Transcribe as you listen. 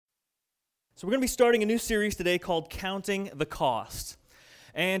So we're going to be starting a new series today called Counting the Cost.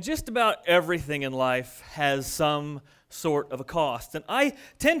 And just about everything in life has some sort of a cost. And I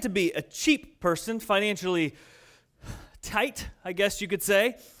tend to be a cheap person, financially tight, I guess you could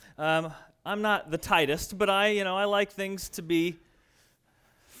say. I'm not the tightest, but I like things to be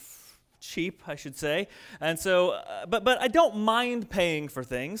cheap, I should say. And so, but I don't mind paying for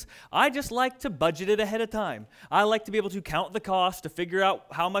things. I just like to budget it ahead of time. I like to be able to count the cost, to figure out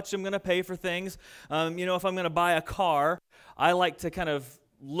how much I'm going to pay for things. If I'm going to buy a car, I like to kind of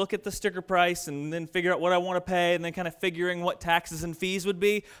look at the sticker price and then figure out what I want to pay and then kind of figuring what taxes and fees would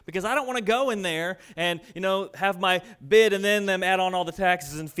be, because I don't want to go in there and, have my bid and then them add on all the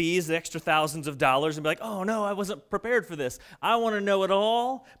taxes and fees, the extra thousands of dollars, and be like, oh no, I wasn't prepared for this. I want to know it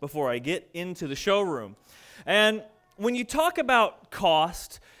all before I get into the showroom. And when you talk about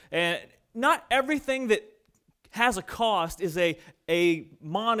cost, and not everything that has a cost is a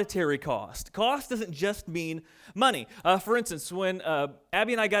monetary cost. Cost doesn't just mean money. For instance, when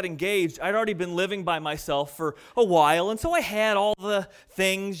Abby and I got engaged, I'd already been living by myself for a while, and so I had all the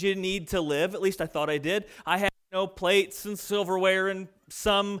things you need to live. At least I thought I did. I had plates and silverware and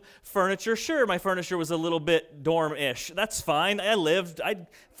some furniture. Sure, my furniture was a little bit dorm-ish. That's fine.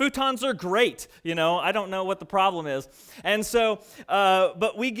 Futons are great. I don't know what the problem is. And so,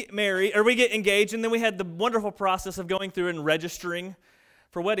 but we get married, or we get engaged, and then we had the wonderful process of going through and registering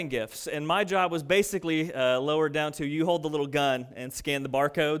for wedding gifts. And my job was basically lowered down to you hold the little gun and scan the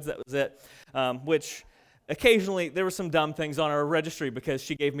barcodes. That was it, which occasionally, there were some dumb things on our registry because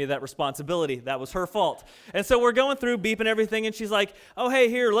she gave me that responsibility. That was her fault. And so we're going through, beeping everything, and she's like, oh, hey,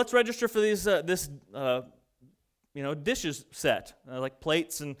 here, let's register for this dishes set, like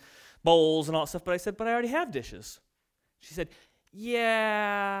plates and bowls and all that stuff. But I said, but I already have dishes. She said,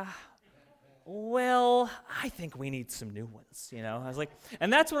 yeah, well, I think we need some new ones, I was like,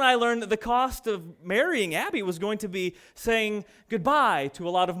 and that's when I learned that the cost of marrying Abby was going to be saying goodbye to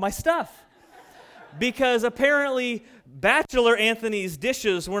a lot of my stuff. Because apparently Bachelor Anthony's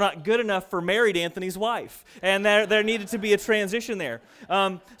dishes were not good enough for married Anthony's wife. And there needed to be a transition there.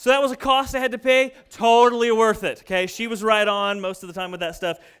 So that was a cost I had to pay. Totally worth it. Okay, she was right on most of the time with that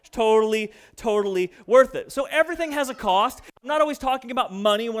stuff. Totally worth it. So everything has a cost. I'm not always talking about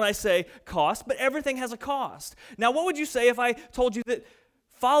money when I say cost, but everything has a cost. Now, what would you say if I told you that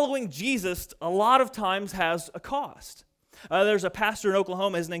following Jesus a lot of times has a cost? There's a pastor in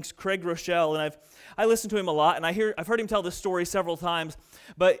Oklahoma. His name's Craig Rochelle, and I listen to him a lot, and I've heard him tell this story several times.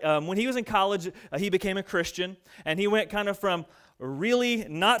 But when he was in college, he became a Christian, and he went kind of from really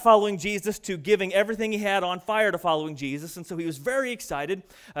not following Jesus to giving everything he had on fire to following Jesus. And so he was very excited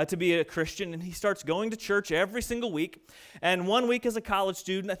to be a Christian, and he starts going to church every single week. And one week as a college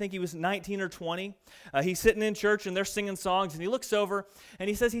student, I think he was 19 or 20, he's sitting in church and they're singing songs, and he looks over and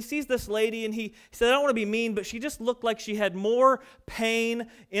he says he sees this lady, and he said, I don't want to be mean, but she just looked like she had more pain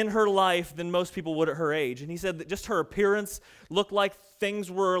in her life than most people would at her age. And he said that just her appearance looked like things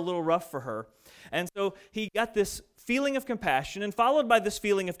were a little rough for her. And so he got this feeling of compassion, and followed by this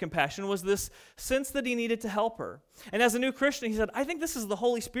feeling of compassion was this sense that he needed to help her. And as a new Christian, he said, I think this is the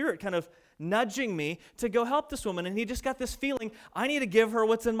Holy Spirit kind of nudging me to go help this woman. And he just got this feeling, I need to give her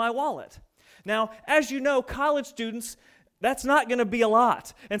what's in my wallet. Now, as you know, college students, that's not going to be a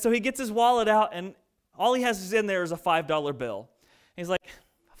lot. And so he gets his wallet out, and all he has in there is a $5 bill. And he's like,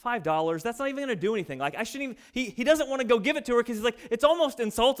 $5, that's not even going to do anything. Like, I shouldn't even, he doesn't want to go give it to her because he's like, it's almost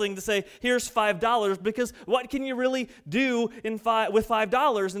insulting to say, here's $5, because what can you really do with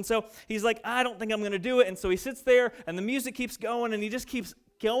 $5? And so he's like, I don't think I'm going to do it. And so he sits there, and the music keeps going, and he just keeps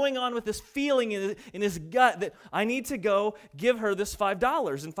going on with this feeling in his gut that I need to go give her this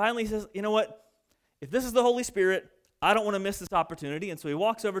 $5. And finally he says, you know what? If this is the Holy Spirit, I don't want to miss this opportunity. And so he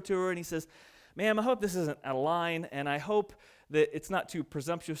walks over to her and he says, ma'am, I hope this isn't out of line, and I hope that it's not too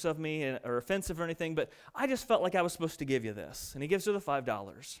presumptuous of me or offensive or anything, but I just felt like I was supposed to give you this. And he gives her the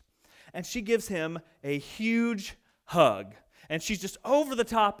 $5. And she gives him a huge hug. And she's just over the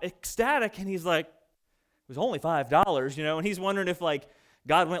top ecstatic, and he's like, it was only $5, and he's wondering if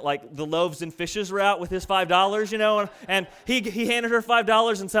God went like the loaves and fishes route with his $5, and he handed her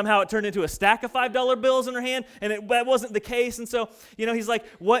 $5, and somehow it turned into a stack of $5 bills in her hand, and that wasn't the case. And so, he's like,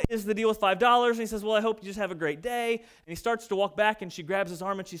 what is the deal with $5? And he says, well, I hope you just have a great day. And he starts to walk back, and she grabs his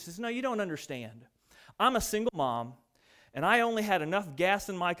arm, and she says, no, you don't understand. I'm a single mom, and I only had enough gas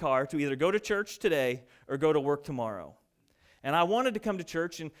in my car to either go to church today or go to work tomorrow. And I wanted to come to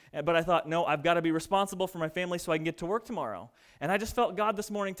church, but I thought, no, I've got to be responsible for my family so I can get to work tomorrow. And I just felt God this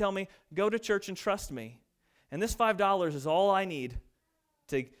morning tell me, go to church and trust me. And this $5 is all I need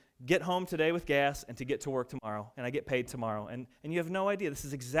to get home today with gas and to get to work tomorrow, and I get paid tomorrow. And you have no idea. This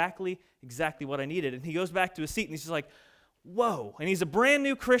is exactly what I needed. And he goes back to his seat, and he's just like, whoa. And he's a brand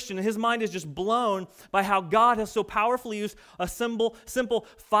new Christian, and his mind is just blown by how God has so powerfully used a simple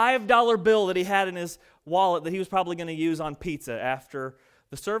 $5 bill that he had in his wallet that he was probably going to use on pizza after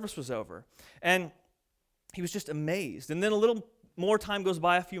the service was over. And he was just amazed. And then a little more time goes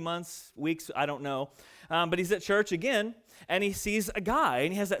by, a few months, weeks, I don't know. But he's at church again, and he sees a guy,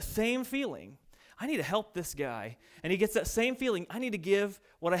 and he has that same feeling. I need to help this guy. And he gets that same feeling. I need to give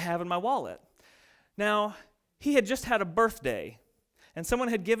what I have in my wallet. Now, he had just had a birthday, and someone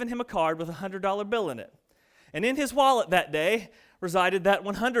had given him a card with a $100 bill in it. And in his wallet that day resided that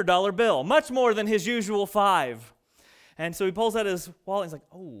 $100 bill, much more than his usual $5. And so he pulls out his wallet, and he's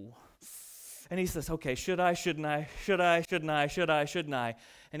like, oh. And he says, okay, should I, shouldn't I?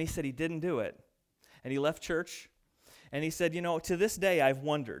 And he said he didn't do it. And he left church, and he said, to this day I've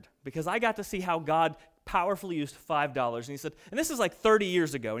wondered, because I got to see how God powerfully used $5. And he said, and this is like 30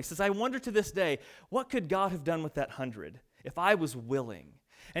 years ago, and he says, I wonder to this day, what could God have done with that 100 if I was willing?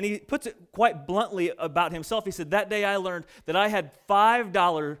 And he puts it quite bluntly about himself. He said, that day I learned that I had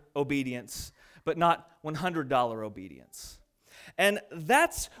 $5 obedience, but not $100 obedience. And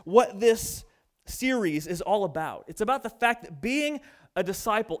that's what this series is all about. It's about the fact that being a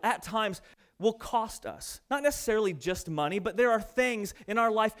disciple at times will cost us. Not necessarily just money, but there are things in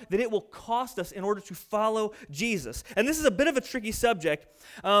our life that it will cost us in order to follow Jesus. And this is a bit of a tricky subject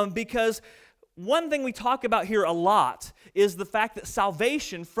because one thing we talk about here a lot is the fact that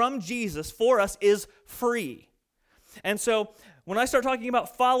salvation from Jesus for us is free. And so when I start talking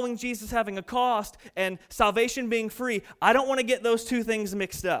about following Jesus having a cost and salvation being free, I don't want to get those two things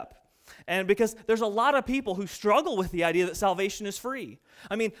mixed up. And because there's a lot of people who struggle with the idea that salvation is free.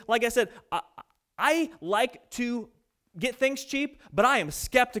 I mean, like I said, I like to get things cheap, but I am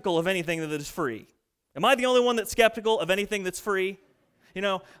skeptical of anything that is free. Am I the only one that's skeptical of anything that's free?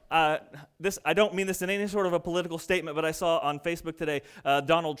 I don't mean this in any sort of a political statement, but I saw on Facebook today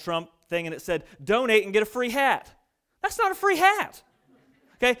Donald Trump thing, and it said, donate and get a free hat. That's not a free hat.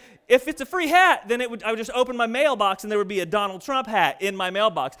 Okay, if it's a free hat, then I would just open my mailbox and there would be a Donald Trump hat in my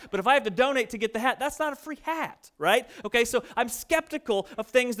mailbox. But if I have to donate to get the hat, that's not a free hat, right? Okay, so I'm skeptical of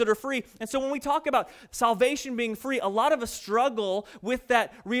things that are free. And so when we talk about salvation being free, a lot of us struggle with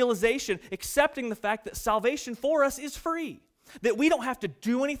that realization, accepting the fact that salvation for us is free. That we don't have to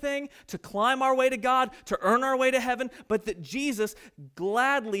do anything to climb our way to God, to earn our way to heaven, but that Jesus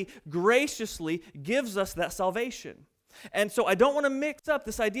gladly, graciously gives us that salvation. And so I don't want to mix up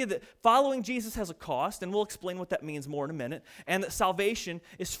this idea that following Jesus has a cost, and we'll explain what that means more in a minute, and that salvation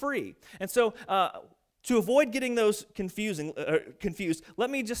is free. And so to avoid getting those confused, let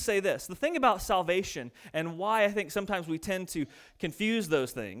me just say this. The thing about salvation and why I think sometimes we tend to confuse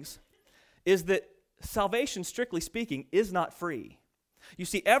those things is that salvation, strictly speaking, is not free. You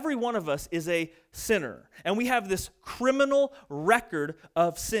see, every one of us is a sinner, and we have this criminal record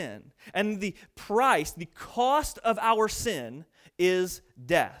of sin. And the price, the cost of our sin is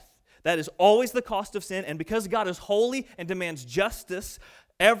death. That is always the cost of sin, and because God is holy and demands justice,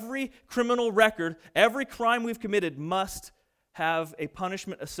 every criminal record, every crime we've committed must have a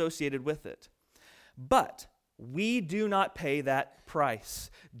punishment associated with it. But we do not pay that price.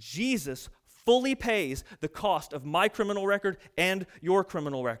 Jesus fully pays the cost of my criminal record and your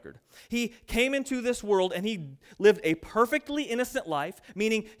criminal record. He came into this world and he lived a perfectly innocent life,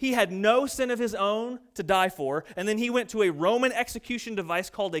 meaning he had no sin of his own to die for, and then he went to a Roman execution device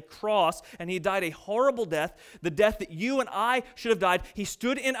called a cross, and he died a horrible death, the death that you and I should have died. He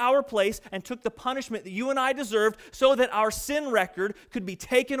stood in our place and took the punishment that you and I deserved so that our sin record could be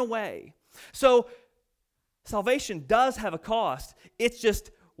taken away. So salvation does have a cost. It's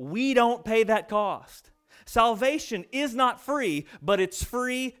just we don't pay that cost. Salvation is not free, but it's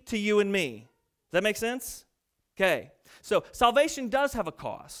free to you and me. Does that make sense? Okay. So salvation does have a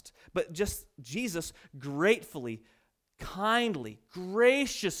cost, but just Jesus gratefully, kindly,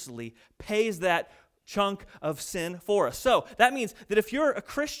 graciously pays that chunk of sin for us. So that means that if you're a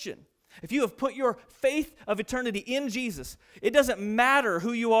Christian, if you have put your faith of eternity in Jesus, it doesn't matter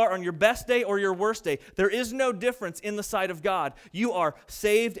who you are on your best day or your worst day. There is no difference in the sight of God. You are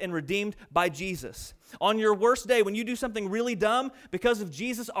saved and redeemed by Jesus. On your worst day, when you do something really dumb, because of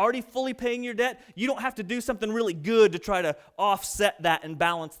Jesus already fully paying your debt, you don't have to do something really good to try to offset that and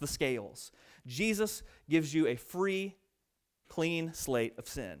balance the scales. Jesus gives you a free, clean slate of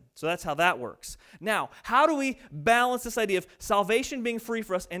sin. So that's how that works. Now, how do we balance this idea of salvation being free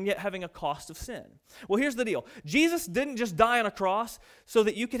for us and yet having a cost of sin? Well, here's the deal. Jesus didn't just die on a cross so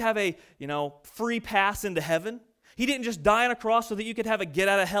that you could have a, free pass into heaven. He didn't just die on a cross so that you could have a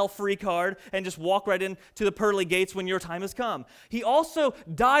get-out-of-hell-free card and just walk right into the pearly gates when your time has come. He also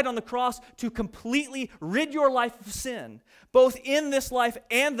died on the cross to completely rid your life of sin, both in this life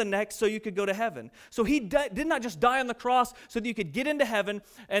and the next, so you could go to heaven. So he did not just die on the cross so that you could get into heaven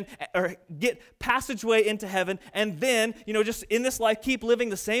or get passageway into heaven and then, just in this life keep living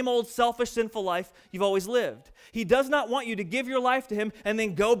the same old selfish, sinful life you've always lived. He does not want you to give your life to him and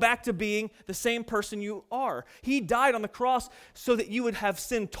then go back to being the same person you are. He died on the cross so that you would have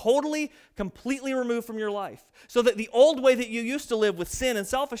sin totally, completely removed from your life. So that the old way that you used to live with sin and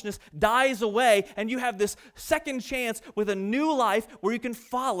selfishness dies away and you have this second chance with a new life where you can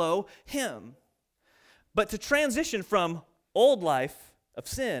follow him. But to transition from old life of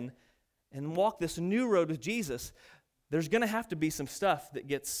sin and walk this new road with Jesus, there's going to have to be some stuff that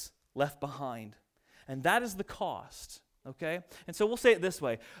gets left behind. And that is the cost, okay? And so we'll say it this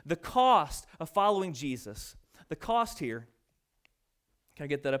way. The cost of following Jesus, the cost here, can I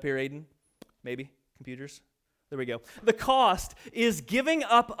get that up here, Aiden? Maybe? Computers? There we go. The cost is giving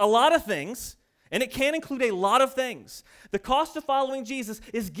up a lot of things, and it can include a lot of things. The cost of following Jesus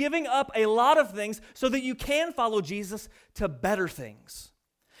is giving up a lot of things so that you can follow Jesus to better things.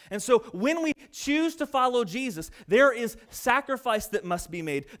 And so when we choose to follow Jesus, there is sacrifice that must be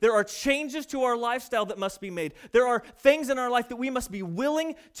made. There are changes to our lifestyle that must be made. There are things in our life that we must be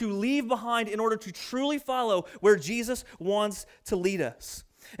willing to leave behind in order to truly follow where Jesus wants to lead us.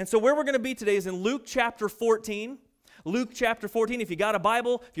 And so where we're going to be today is in Luke chapter 14. Luke chapter 14. If you got a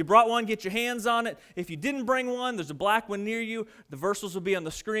Bible, if you brought one, get your hands on it. If you didn't bring one, there's a black one near you. The verses will be on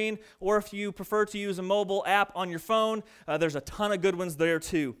the screen. Or if you prefer to use a mobile app on your phone, there's a ton of good ones there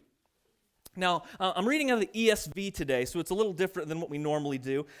too. Now, I'm reading out of the ESV today, so it's a little different than what we normally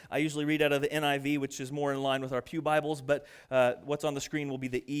do. I usually read out of the NIV, which is more in line with our pew Bibles, but what's on the screen will be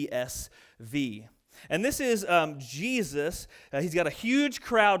the ESV. And this is Jesus. He's got a huge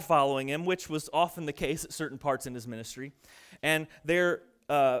crowd following him, which was often the case at certain parts in his ministry. And they're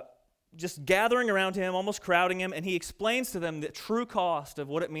just gathering around him, almost crowding him, and he explains to them the true cost of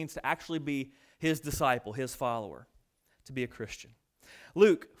what it means to actually be his disciple, his follower, to be a Christian.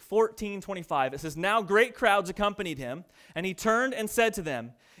 Luke 14:25, it says, "Now great crowds accompanied him, and he turned and said to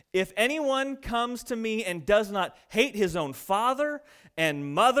them, 'If anyone comes to me and does not hate his own father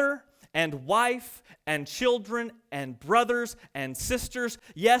and mother and wife and children and brothers and sisters,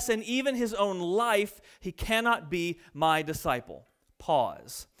 yes, and even his own life, he cannot be my disciple.'"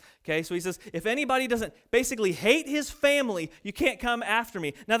 Pause. Okay, so he says, if anybody doesn't basically hate his family, you can't come after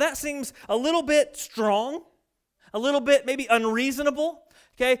me. Now that seems a little bit strong, a little bit maybe unreasonable,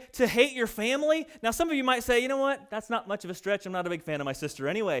 okay, to hate your family. Now, some of you might say, you know what, that's not much of a stretch. I'm not a big fan of my sister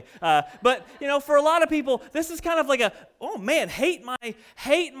anyway. But, for a lot of people, this is kind of like oh man, hate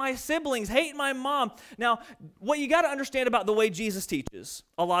my siblings, hate my mom. Now, what you got to understand about the way Jesus teaches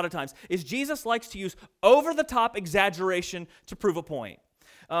a lot of times is Jesus likes to use over-the-top exaggeration to prove a point.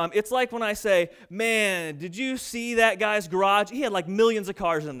 It's like when I say, man, did you see that guy's garage? He had like millions of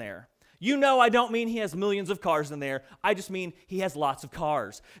cars in there. I don't mean he has millions of cars in there. I just mean he has lots of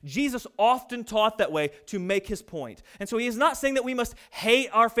cars. Jesus often taught that way to make his point. And so he is not saying that we must hate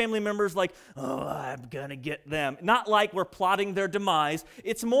our family members like, oh, I'm going to get them. Not like we're plotting their demise.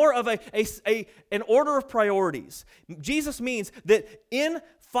 It's more of an order of priorities. Jesus means that in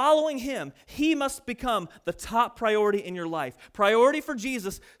following him, he must become the top priority in your life. Priority for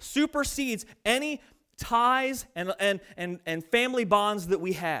Jesus supersedes any ties and family bonds that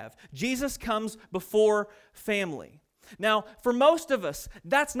we have. Jesus comes before family. Now, for most of us,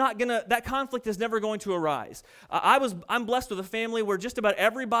 that conflict is never going to arise. I'm blessed with a family where just about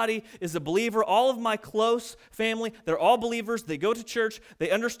everybody is a believer. All of my close family, they're all believers. They go to church.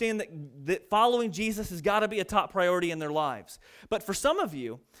 They understand that following Jesus has got to be a top priority in their lives. But for some of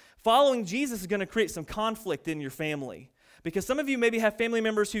you, following Jesus is going to create some conflict in your family. Because some of you maybe have family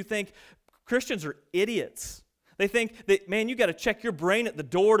members who think Christians are idiots. They think that, man, you got to check your brain at the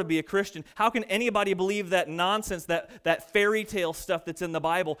door to be a Christian. How can anybody believe that nonsense, that fairy tale stuff that's in the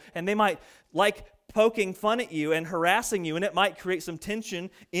Bible? And they might like poking fun at you and harassing you, and it might create some tension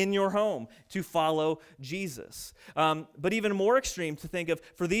in your home to follow Jesus. But even more extreme to think of,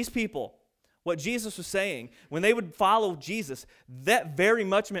 for these people, what Jesus was saying, when they would follow Jesus, that very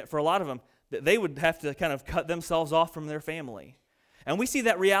much meant for a lot of them that they would have to kind of cut themselves off from their family. And we see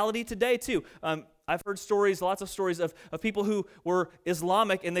that reality today, too. I've heard lots of stories of people who were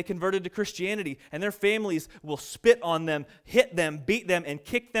Islamic and they converted to Christianity, and their families will spit on them, hit them, beat them, and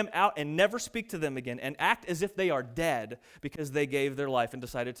kick them out and never speak to them again and act as if they are dead because they gave their life and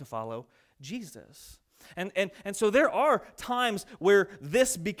decided to follow Jesus. And so there are times where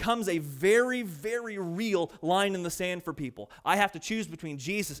this becomes a very, very real line in the sand for people. I have to choose between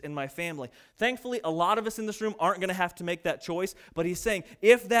Jesus and my family. Thankfully, a lot of us in this room aren't going to have to make that choice, but he's saying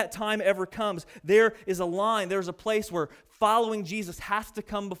if that time ever comes, there is a line, there's a place where following Jesus has to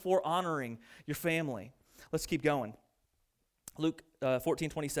come before honoring your family. Let's keep going. Luke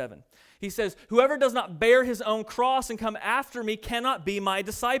 14:27. He says, "Whoever does not bear his own cross and come after me cannot be my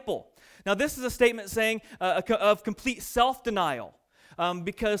disciple." Now, this is a statement saying of complete self-denial,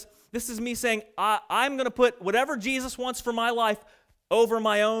 because this is me saying, I'm going to put whatever Jesus wants for my life over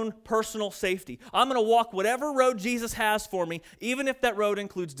my own personal safety. I'm going to walk whatever road Jesus has for me, even if that road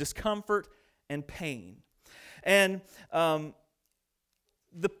includes discomfort and pain. And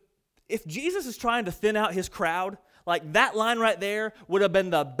if Jesus is trying to thin out his crowd, like that line right there would have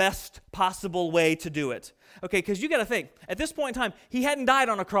been the best possible way to do it. Okay, because you got to think, at this point in time, he hadn't died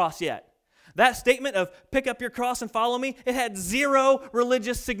on a cross yet. That statement of pick up your cross and follow me, it had zero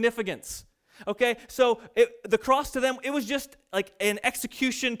religious significance. Okay, so the cross to them, it was just like an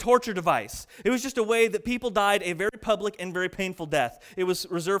execution torture device. It was just a way that people died a very public and very painful death. It was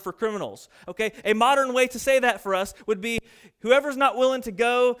reserved for criminals. Okay, a modern way to say that for us would be, whoever's not willing to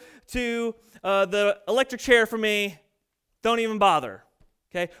go to the electric chair for me, don't even bother.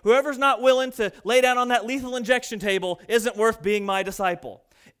 Okay, whoever's not willing to lay down on that lethal injection table isn't worth being my disciple.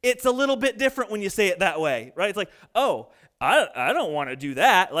 It's a little bit different when you say it that way, right? It's like, oh, I don't want to do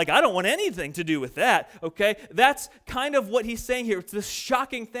that. Like, I don't want anything to do with that, okay? That's kind of what he's saying here. It's this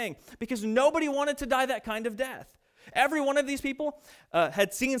shocking thing because nobody wanted to die that kind of death. Every one of these people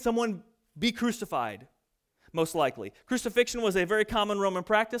had seen someone be crucified, most likely. Crucifixion was a very common Roman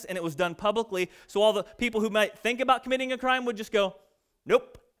practice, and it was done publicly, so all the people who might think about committing a crime would just go,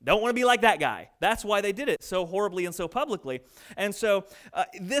 nope. Don't want to be like that guy. That's why they did it so horribly and so publicly. And so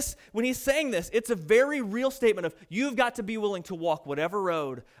when he's saying this, it's a very real statement of you've got to be willing to walk whatever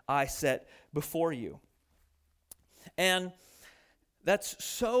road I set before you. And that's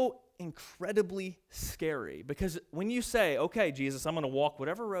so incredibly scary because when you say, okay, Jesus, I'm going to walk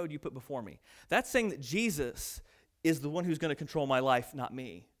whatever road you put before me, that's saying that Jesus is the one who's going to control my life, not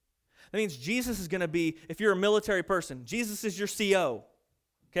me. That means Jesus is going to be, if you're a military person, Jesus is your CO.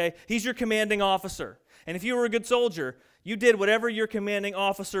 Okay, he's your commanding officer. And if you were a good soldier, you did whatever your commanding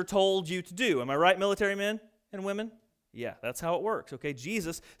officer told you to do. Am I right, military men and women? Yeah, that's how it works. Okay,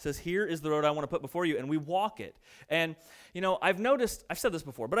 Jesus says, here is the road I want to put before you, and we walk it. And, I've said this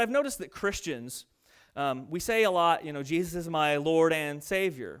before, but I've noticed that Christians, we say a lot, Jesus is my Lord and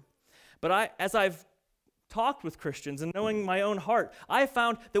Savior. But as I've talked with Christians and knowing my own heart, I have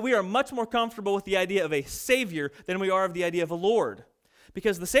found that we are much more comfortable with the idea of a Savior than we are of the idea of a Lord.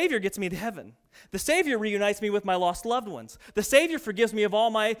 Because the Savior gets me to heaven. The Savior reunites me with my lost loved ones. The Savior forgives me of all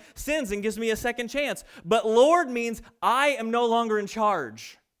my sins and gives me a second chance. But Lord means I am no longer in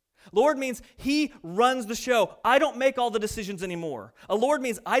charge. Lord means He runs the show. I don't make all the decisions anymore. A Lord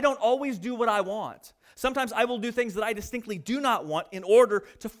means I don't always do what I want. Sometimes I will do things that I distinctly do not want in order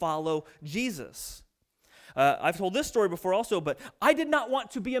to follow Jesus. I've told this story before also, but I did not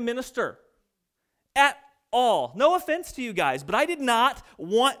want to be a minister at all. No offense to you guys, but I did not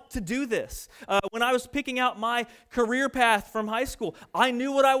want to do this. When I was picking out my career path from high school, I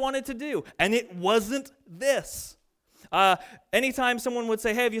knew what I wanted to do, and it wasn't this. Anytime someone would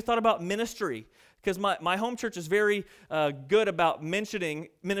say, hey, have you thought about ministry? Because my home church is very good about mentioning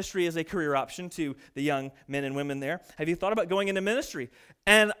ministry as a career option to the young men and women there. Have you thought about going into ministry?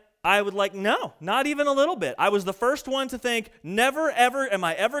 And I would no, not even a little bit. I was the first one to think, never, ever, am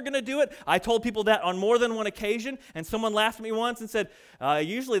I ever going to do it? I told people that on more than one occasion, and someone laughed at me once and said,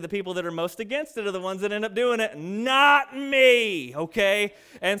 usually the people that are most against it are the ones that end up doing it, not me, okay?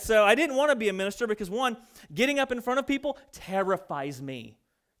 And so I didn't want to be a minister because, one, getting up in front of people terrifies me.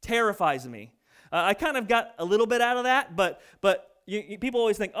 I kind of got a little bit out of that, but people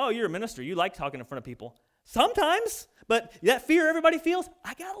always think, oh, you're a minister. You like talking in front of people. Sometimes, but that fear everybody feels,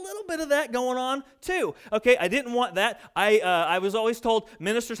 I got a little bit of that going on too. Okay, I didn't want that. I was always told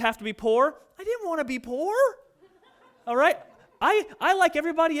ministers have to be poor. I didn't want to be poor. All right? I, like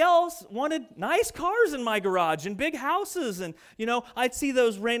everybody else, wanted nice cars in my garage and big houses. And, I'd see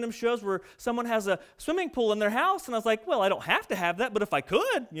those random shows where someone has a swimming pool in their house. And I was like, well, I don't have to have that, but if I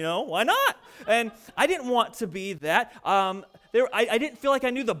could, why not? And I didn't want to be that. I didn't feel like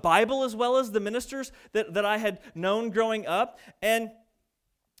I knew the Bible as well as the ministers that I had known growing up. And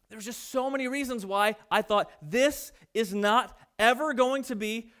there's just so many reasons why I thought this is not ever going to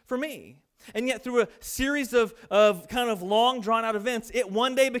be for me. And yet through a series of kind of long drawn out events, it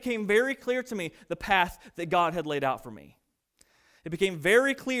one day became very clear to me the path that God had laid out for me. It became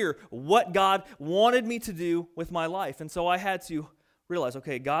very clear what God wanted me to do with my life. And so I had to realize,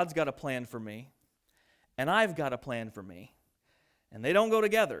 okay, God's got a plan for me, and I've got a plan for me. And they don't go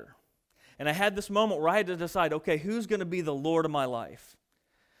together. And I had this moment where I had to decide, okay, who's going to be the Lord of my life?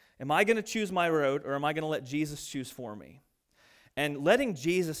 Am I going to choose my road, or am I going to let Jesus choose for me? And letting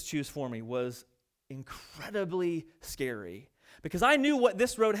Jesus choose for me was incredibly scary, because I knew what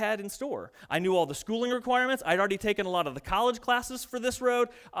this road had in store. I knew all the schooling requirements. I'd already taken a lot of the college classes for this road.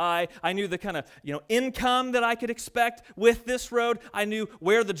 I knew the kind of income that I could expect with this road. I knew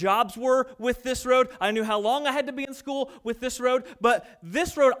where the jobs were with this road. I knew how long I had to be in school with this road. But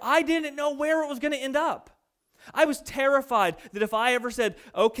this road, I didn't know where it was going to end up. I was terrified that if I ever said,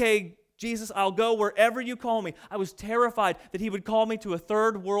 okay, Jesus, I'll go wherever you call me, I was terrified that he would call me to a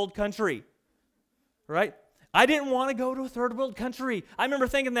third world country, right? I didn't want to go to a third world country. I remember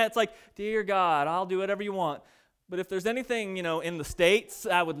thinking that. It's like, dear God, I'll do whatever you want. But if there's anything, in the States,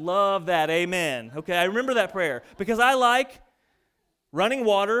 I would love that. Amen. Okay, I remember that prayer because I like running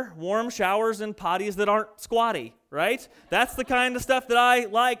water, warm showers, and potties that aren't squatty, right? That's the kind of stuff that I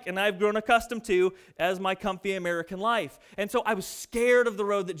like and I've grown accustomed to as my comfy American life. And so I was scared of the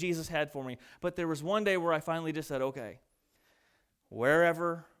road that Jesus had for me. But there was one day where I finally just said, okay,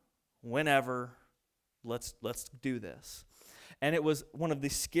 wherever, whenever, let's do this. And it was one of the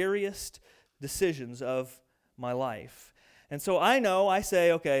scariest decisions of my life. And so I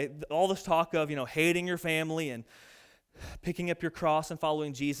say, okay, all this talk of, hating your family and picking up your cross and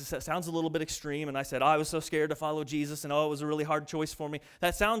following Jesus, that sounds a little bit extreme. And I said, I was so scared to follow Jesus, and it was a really hard choice for me.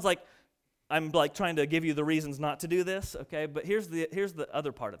 That sounds like I'm like trying to give you the reasons not to do this, okay? But here's the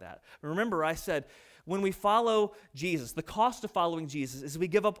other part of that. Remember, I said, when we follow Jesus, the cost of following Jesus is we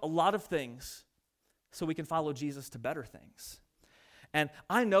give up a lot of things so we can follow Jesus to better things. And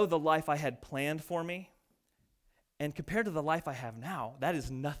I know the life I had planned for me, and compared to the life I have now, that is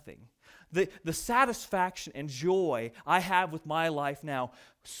nothing. The satisfaction and joy I have with my life now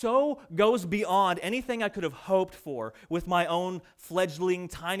so goes beyond anything I could have hoped for with my own fledgling,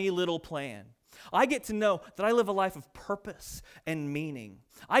 tiny little plan. I get to know that I live a life of purpose and meaning.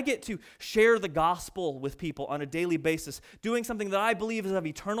 I get to share the gospel with people on a daily basis, doing something that I believe is of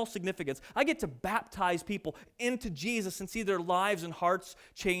eternal significance. I get to baptize people into Jesus and see their lives and hearts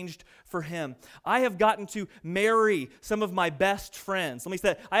changed for Him. I have gotten to marry some of my best friends. Let me say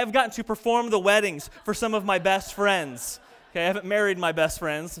that. I have gotten to perform the weddings for some of my best friends. Okay, I haven't married my best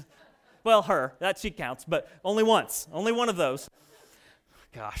friends. Well, her, she counts, but only once. Only one of those.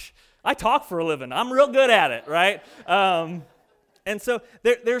 Gosh. I talk for a living. I'm real good at it, right? And so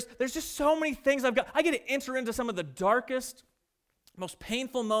there's just so many things I've got. I get to enter into some of the darkest, most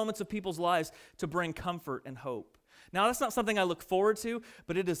painful moments of people's lives to bring comfort and hope. Now, that's not something I look forward to,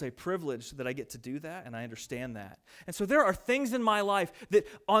 but it is a privilege that I get to do that, and I understand that. And so there are things in my life that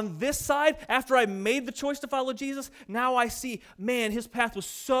on this side, after I made the choice to follow Jesus, now I see, man, His path was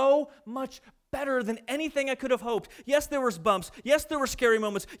so much better than anything I could have hoped. Yes, there was bumps. Yes, there were scary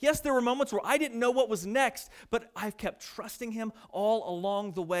moments. Yes, there were moments where I didn't know what was next, but I've kept trusting Him all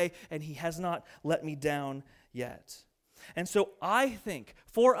along the way, and He has not let me down yet. And so I think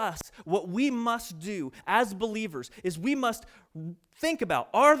for us, what we must do as believers is we must think about,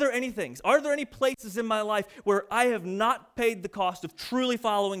 are there any places in my life where I have not paid the cost of truly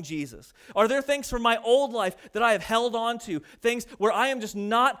following Jesus? Are there things from my old life that I have held on to, things where I am just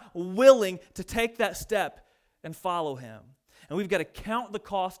not willing to take that step and follow Him? And we've got to count the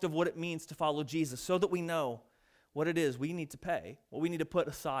cost of what it means to follow Jesus so that we know what it is we need to pay, what we need to put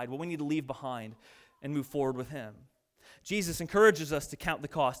aside, what we need to leave behind and move forward with Him. Jesus encourages us to count the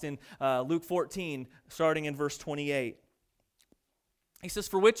cost in Luke 14, starting in verse 28. He says,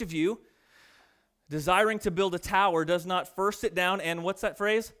 "For which of you, desiring to build a tower, does not first sit down and," what's that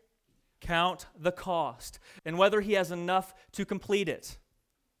phrase? "Count the cost, and whether he has enough to complete it.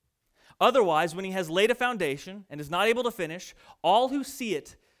 Otherwise, when he has laid a foundation and is not able to finish, all who see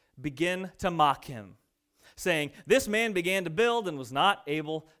it begin to mock him, saying, 'This man began to build and was not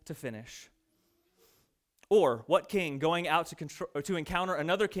able to finish.' Or what king going out to encounter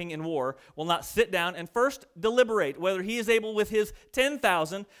another king in war will not sit down and first deliberate whether he is able with his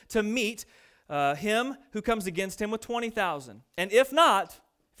 10,000 to meet him who comes against him with 20,000? And if not,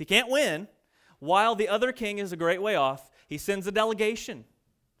 if he can't win, while the other king is a great way off, he sends a delegation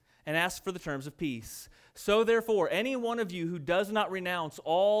and asks for the terms of peace. So therefore, any one of you who does not renounce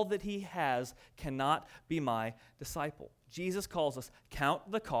all that he has cannot be my disciple." Jesus calls us,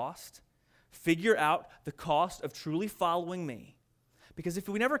 count the cost. Figure out the cost of truly following me. Because if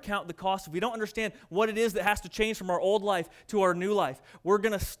we never count the cost, if we don't understand what it is that has to change from our old life to our new life, we're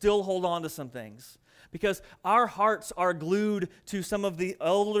going to still hold on to some things. because our hearts are glued to some of the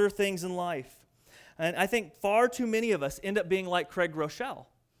older things in life. And I think far too many of us end up being like Craig Rochelle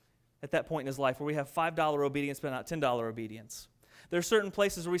at that point in his life, where we have $5 obedience but not $10 obedience. There are certain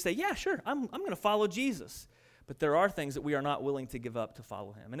places where we say, yeah, sure, I'm going to follow Jesus. But there are things that we are not willing to give up to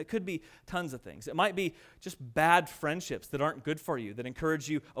follow him. And it could be tons of things. It might be just bad friendships that aren't good for you, that encourage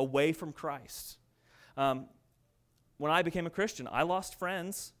you away from Christ. When I became a Christian, I lost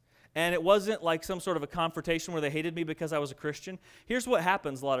friends. And it wasn't like some sort of a confrontation where they hated me because I was a Christian. Here's what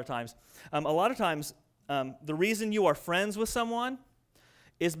happens a lot of times. The reason you are friends with someone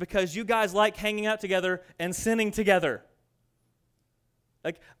is because you guys like hanging out together and sinning together.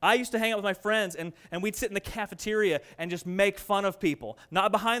 Like, I used to hang out with my friends, and we'd sit in the cafeteria and just make fun of people,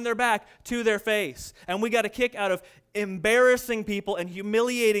 not behind their back, to their face. And we got a kick out of embarrassing people and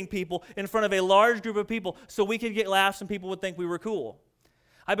humiliating people in front of a large group of people so we could get laughs and people would think we were cool.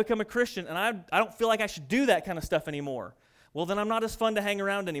 I become a Christian, and I don't feel like I should do that kind of stuff anymore. Well, then I'm not as fun to hang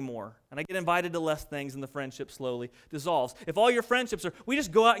around anymore. And I get invited to less things, and the friendship slowly dissolves. If all your friendships are, we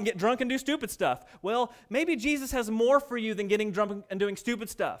just go out and get drunk and do stupid stuff. Well, maybe Jesus has more for you than getting drunk and doing stupid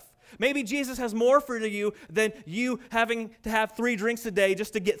stuff. Maybe Jesus has more for you than you having to have 3 drinks a day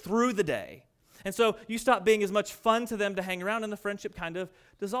just to get through the day. And so you stop being as much fun to them to hang around, and the friendship kind of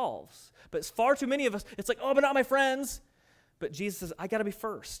dissolves. But far too many of us, it's like, oh, but not my friends. But Jesus says, I got to be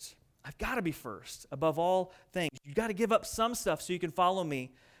first. I've got to be first above all things. You've got to give up some stuff so you can follow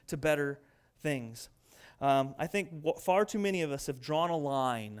me to better things. I think far too many of us have drawn a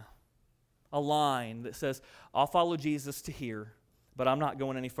line that says, I'll follow Jesus to here, but I'm not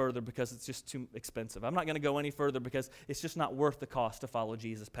going any further because it's just too expensive. I'm not going to go any further because it's just not worth the cost to follow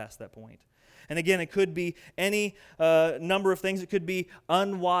Jesus past that point. And again, it could be any number of things. It could be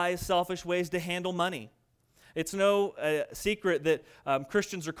unwise, selfish ways to handle money. It's no secret that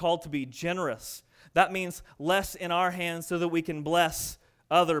Christians are called to be generous. That means less in our hands so that we can bless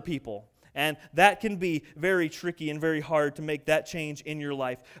other people. And that can be very tricky and very hard to make that change in your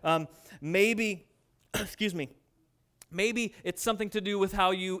life. Maybe it's something to do with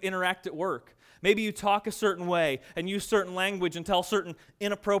how you interact at work. Maybe you talk a certain way and use certain language and tell certain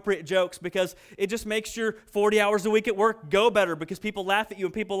inappropriate jokes because it just makes your 40 hours a week at work go better because people laugh at you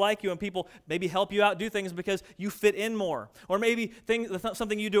and people like you and people maybe help you out do things because you fit in more. Or maybe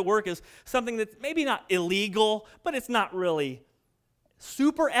something you do at work is something that's maybe not illegal, but it's not really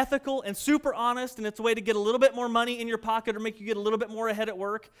super ethical and super honest, and it's a way to get a little bit more money in your pocket or make you get a little bit more ahead at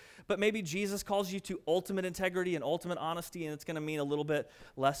work. But maybe Jesus calls you to ultimate integrity and ultimate honesty, and it's going to mean a little bit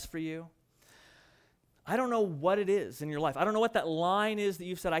less for you. I don't know what it is in your life. I don't know what that line is that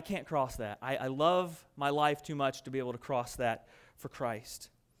you've said, I can't cross that. I love my life too much to be able to cross that for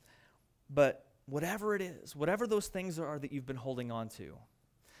Christ. But whatever it is, whatever those things are that you've been holding on to,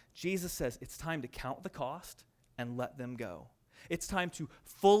 Jesus says it's time to count the cost and let them go. It's time to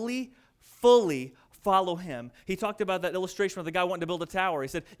fully follow him. He talked about that illustration of the guy wanting to build a tower. He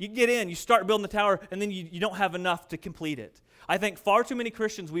said, you get in, you start building the tower, and then you don't have enough to complete it. I think far too many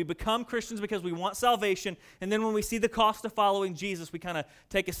Christians, we become Christians because we want salvation, and then when we see the cost of following Jesus, we kind of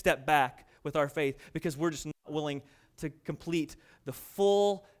take a step back with our faith because we're just not willing to complete the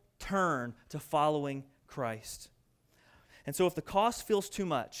full turn to following Christ. And so if the cost feels too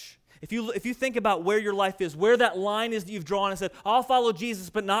much, if you think about where your life is, where that line is that you've drawn and said, I'll follow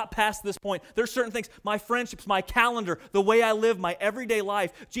Jesus, but not past this point. There's certain things, my friendships, my calendar, the way I live, my everyday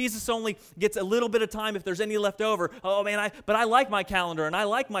life. Jesus only gets a little bit of time if there's any left over. Oh man, but I like my calendar, and I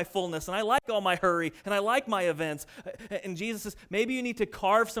like my fullness, and I like all my hurry, and I like my events. And Jesus says, maybe you need to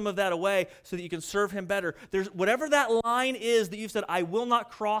carve some of that away so that you can serve him better. There's whatever that line is that you've said, I will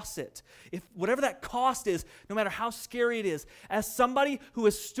not cross it. If whatever that cost is, no matter how scary it is, as somebody who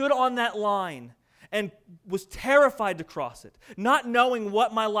has stood on that line and was terrified to cross it, not knowing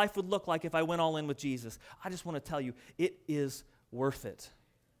what my life would look like if I went all in with Jesus, I just want to tell you, it is worth it.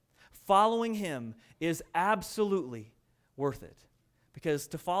 Following him is absolutely worth it. Because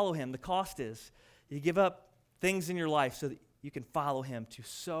to follow him, the cost is you give up things in your life so that you can follow him to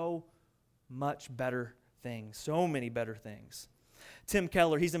so much better things, so many better things. Tim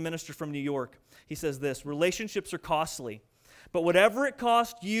Keller, he's a minister from New York. He says this, relationships are costly, but whatever it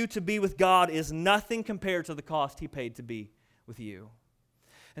cost you to be with God is nothing compared to the cost he paid to be with you.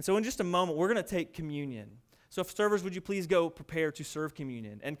 And so in just a moment, we're going to take communion. So if servers, would you please go prepare to serve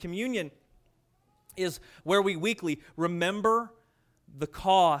communion? And communion is where we weekly remember the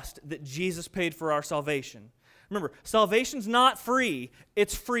cost that Jesus paid for our salvation. Remember, salvation's not free.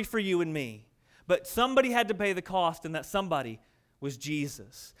 It's free for you and me. But somebody had to pay the cost, and that somebody was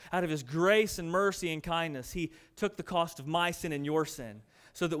Jesus. Out of his grace and mercy and kindness, he took the cost of my sin and your sin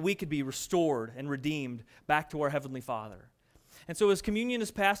so that we could be restored and redeemed back to our Heavenly Father. And so as communion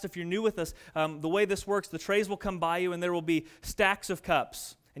is passed, if you're new with us, the way this works, the trays will come by you and there will be stacks of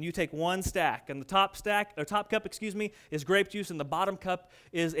cups. And you take one stack, and the top cup, is grape juice, and the bottom cup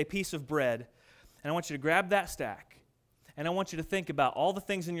is a piece of bread. And I want you to grab that stack, and I want you to think about all the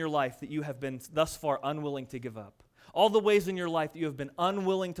things in your life that you have been thus far unwilling to give up. All the ways in your life that you have been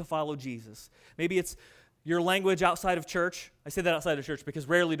unwilling to follow Jesus. Maybe it's your language outside of church. I say that outside of church because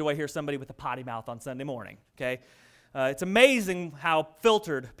rarely do I hear somebody with a potty mouth on Sunday morning, okay? It's amazing how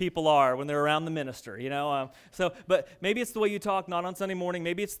filtered people are when they're around the minister, But maybe it's the way you talk, not on Sunday morning.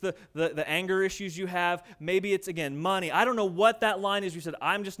 Maybe it's the anger issues you have. Maybe it's, again, money. I don't know what that line is. You said,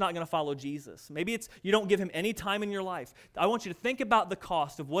 I'm just not going to follow Jesus. Maybe it's you don't give him any time in your life. I want you to think about the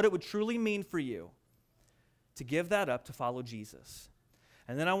cost of what it would truly mean for you to give that up to follow Jesus.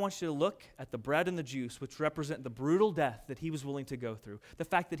 And then I want you to look at the bread and the juice, which represent the brutal death that he was willing to go through, the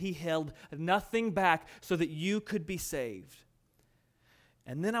fact that he held nothing back so that you could be saved.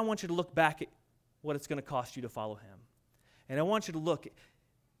 And then I want you to look back at what it's going to cost you to follow him. And I want you to look,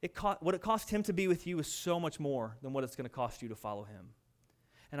 what it cost him to be with you is so much more than what it's going to cost you to follow him.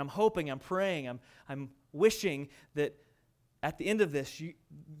 And I'm hoping, I'm praying, I'm wishing that at the end of this,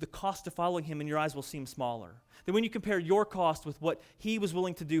 the cost of following him in your eyes will seem smaller. That when you compare your cost with what he was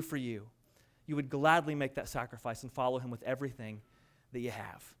willing to do for you, you would gladly make that sacrifice and follow him with everything that you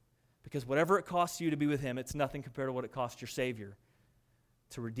have. Because whatever it costs you to be with him, it's nothing compared to what it cost your Savior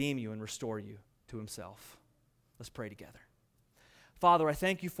to redeem you and restore you to himself. Let's pray together. Father, I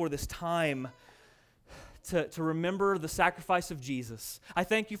thank you for this time to remember the sacrifice of Jesus. I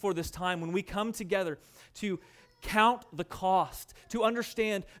thank you for this time when we come together to count the cost, to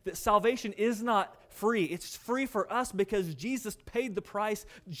understand that salvation is not free. It's free for us because Jesus paid the price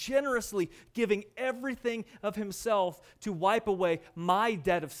generously, giving everything of himself to wipe away my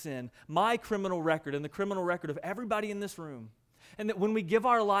debt of sin, my criminal record, and the criminal record of everybody in this room. And that when we give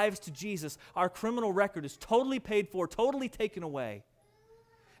our lives to Jesus, our criminal record is totally paid for, totally taken away.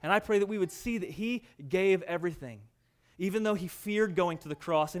 And I pray that we would see that he gave everything, even though he feared going to the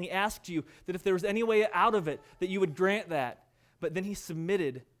cross, and he asked you that if there was any way out of it, that you would grant that. But then he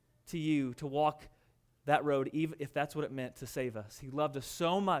submitted to you to walk that road, even if that's what it meant to save us. He loved us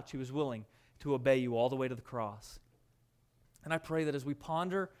so much, he was willing to obey you all the way to the cross. And I pray that as we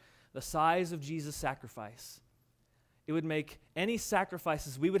ponder the size of Jesus' sacrifice, it would make any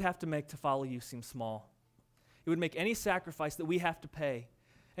sacrifices we would have to make to follow you seem small. It would make any sacrifice that we have to pay,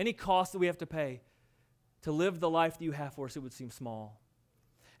 any cost that we have to pay, to live the life that you have for us, it would seem small.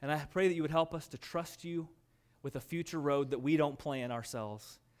 And I pray that you would help us to trust you with a future road that we don't plan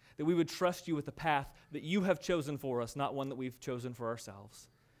ourselves, that we would trust you with the path that you have chosen for us, not one that we've chosen for ourselves.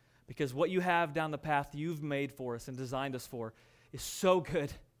 Because what you have down the path you've made for us and designed us for is so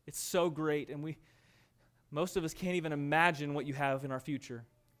good, it's so great, and most of us can't even imagine what you have in our future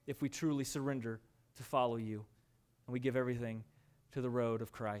if we truly surrender to follow you and we give everything to the road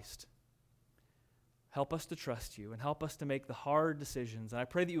of Christ. Help us to trust you and help us to make the hard decisions. And I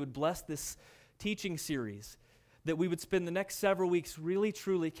pray that you would bless this teaching series, that we would spend the next several weeks really,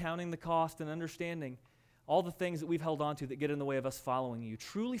 truly counting the cost and understanding all the things that we've held on to that get in the way of us following you,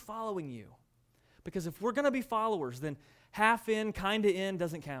 truly following you. Because if we're going to be followers, then half in, kind of in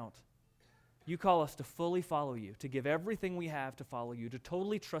doesn't count. You call us to fully follow you, to give everything we have to follow you, to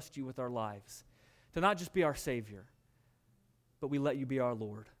totally trust you with our lives, to not just be our Savior, but we let you be our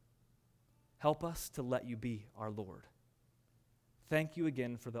Lord. Help us to let you be our Lord. Thank you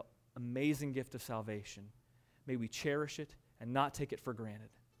again for the amazing gift of salvation. May we cherish it and not take it for granted.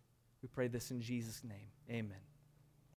 We pray this in Jesus' name. Amen.